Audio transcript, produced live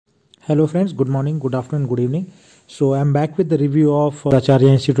Hello friends, good morning, good afternoon, good evening. So I'm back with the review of Acharya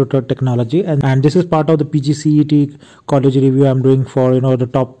Institute of Technology, and this is part of the PGCET college review I'm doing for the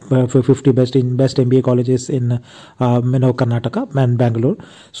top 50 best MBA colleges in Karnataka and Bangalore.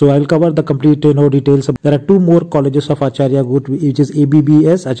 So I'll cover the complete details. There are two more colleges of Acharya Group, which is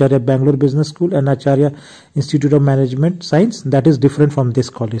ABBS, Acharya Bangalore Business School, and Acharya Institute of Management Science. That is different from this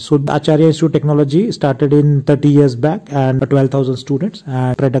college. So Acharya Institute of Technology started in 30 years back and 12,000 students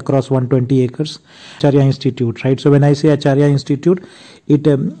and spread across 120 acres. Acharya Institute, right? So when I say Acharya Institute,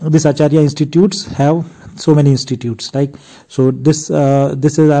 this Acharya Institutes have so many institutes, like so this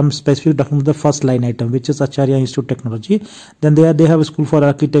is I'm specifically talking about the first line item, which is Acharya Institute of Technology. Then they have a school for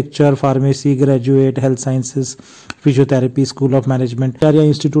architecture, pharmacy, graduate, health sciences, physiotherapy, school of management. Acharya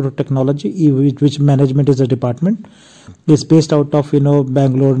Institute of Technology, which management is a department, is based out of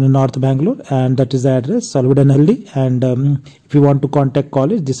Bangalore, North Bangalore, and that is the address, soladevanahalli. And if you want to contact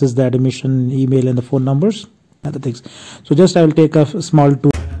college, this is the admission email and the phone numbers, other things. So just I will take a small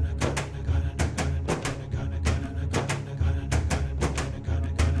tour.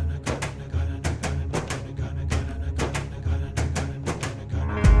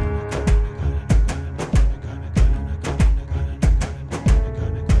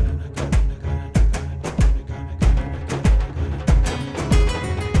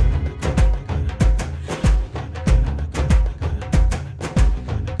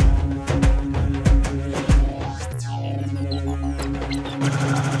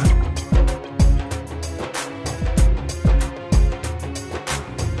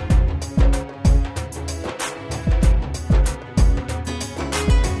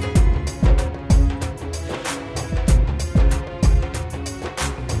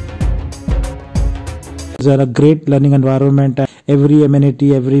 There are a great learning environment, every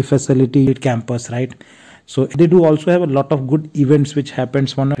amenity, every facility at campus, right? So they do also have a lot of good events which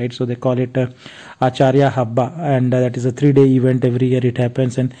happens one, right? So they call it Acharya Habba, and that is a 3-day event every year. It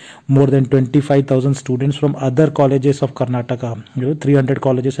happens, and more than 25,000 students from other colleges of Karnataka, 300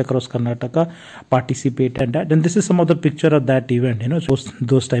 colleges across Karnataka participate in that. And this is some of the picture of that event, so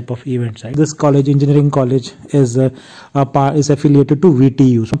those type of events, right? This college, engineering college, is affiliated to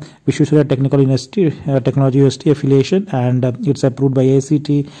VTU, so Vishweshwaraya Technology University affiliation, and it's approved by ACT.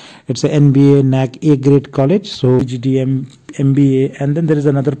 It's a NBA, NAC, A-grade college, so GDM, MBA, and then there is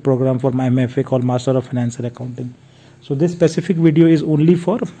another program for my MFA called Master of Finance and Accounting. So this specific video is only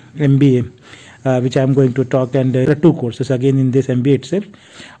for MBA, which I am going to talk, and there are two courses again in this MBA itself.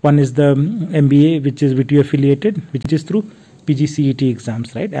 One is the MBA, which is VTU affiliated, which is through PGCET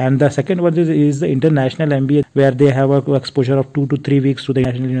exams, right? And the second one is the international MBA, where they have a exposure of 2 to 3 weeks to the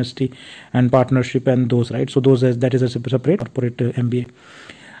national university and partnership and those, right? So that is a separate corporate MBA.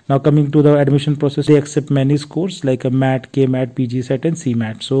 Now coming to the admission process, they accept many scores like a MAT, KMAT, PGCET and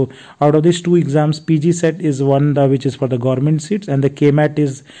CMAT. So out of these two exams, PGCET is one which is for the government seats, and the KMAT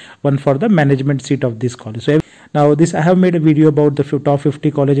is one for the management seat of this college. So now this, I have made a video about the top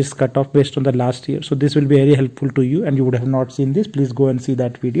 50 colleges cut off based on the last year. So this will be very helpful to you, and you would have not seen this, please go and see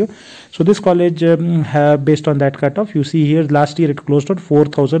that video. So this college based on that cutoff, you see here last year it closed on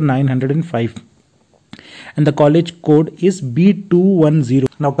 4,905. And the college code is B210.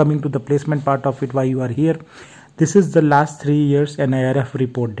 Now coming to the placement part of it, why you are here. This is the last 3 years NIRF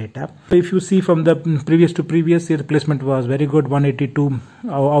report data. So if you see from the previous year, placement was very good. 182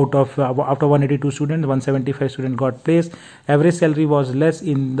 out of 182 students, 175 students got placed. Average salary was less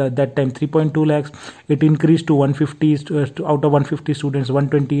in that time, 3.2 lakhs. It increased to 150 out of 150 students,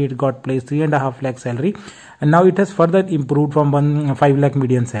 128 got placed, 3.5 lakh salary, and now it has further improved from 5 lakh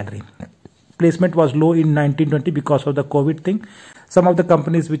median salary. Placement was low in 1920 because of the COVID thing. Some of the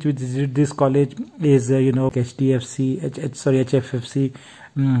companies which visit this college is HFFC,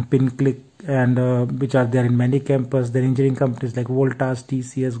 PinClick, and which are there in many campuses. Then engineering companies like Voltas,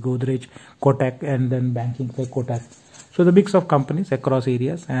 TCS, Godrej, Kotak, and then banking like Kotak. So the mix of companies across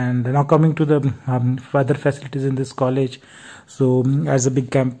areas. And now coming to the further facilities in this college. So as a big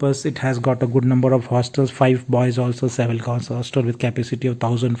campus, it has got a good number of hostels, 5 boys also, 7 girls hostel with capacity of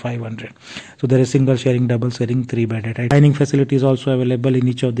 1,500. So there is single sharing, double sharing, 3-bedded, right? Dining facilities also available in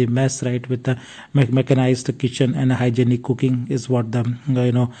each of the mess, right? With the mechanized kitchen and hygienic cooking is what the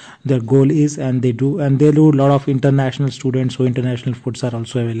their goal is, and they do a lot of international students, so international foods are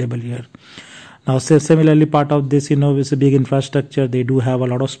also available here. Now, similarly, part of this, is a big infrastructure. They do have a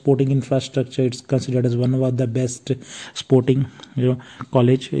lot of sporting infrastructure. It's considered as one of the best sporting,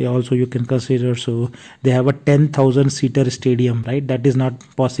 college. Also, you can consider. So they have a 10,000 seater stadium, right? That is not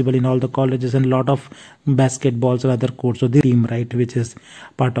possible in all the colleges, and a lot of basketballs and other courts. So the team, right, which is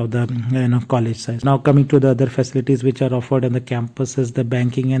part of the college size. Now coming to the other facilities which are offered on the campuses, the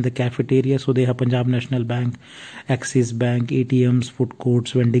banking and the cafeteria. So they have Punjab National Bank, Axis Bank, ATMs, food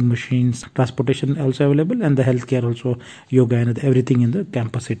courts, vending machines, transportation also available, and the healthcare also, yoga and everything in the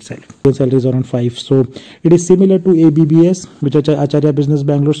campus itself. The salary is around 5. So it is similar to ABBS, which is Acharya Business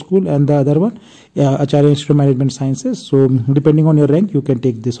Bangalore School, and the other one, Acharya Institute of Management Sciences. So depending on your rank, you can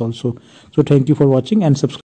take this also. So thank you for watching and subscribe.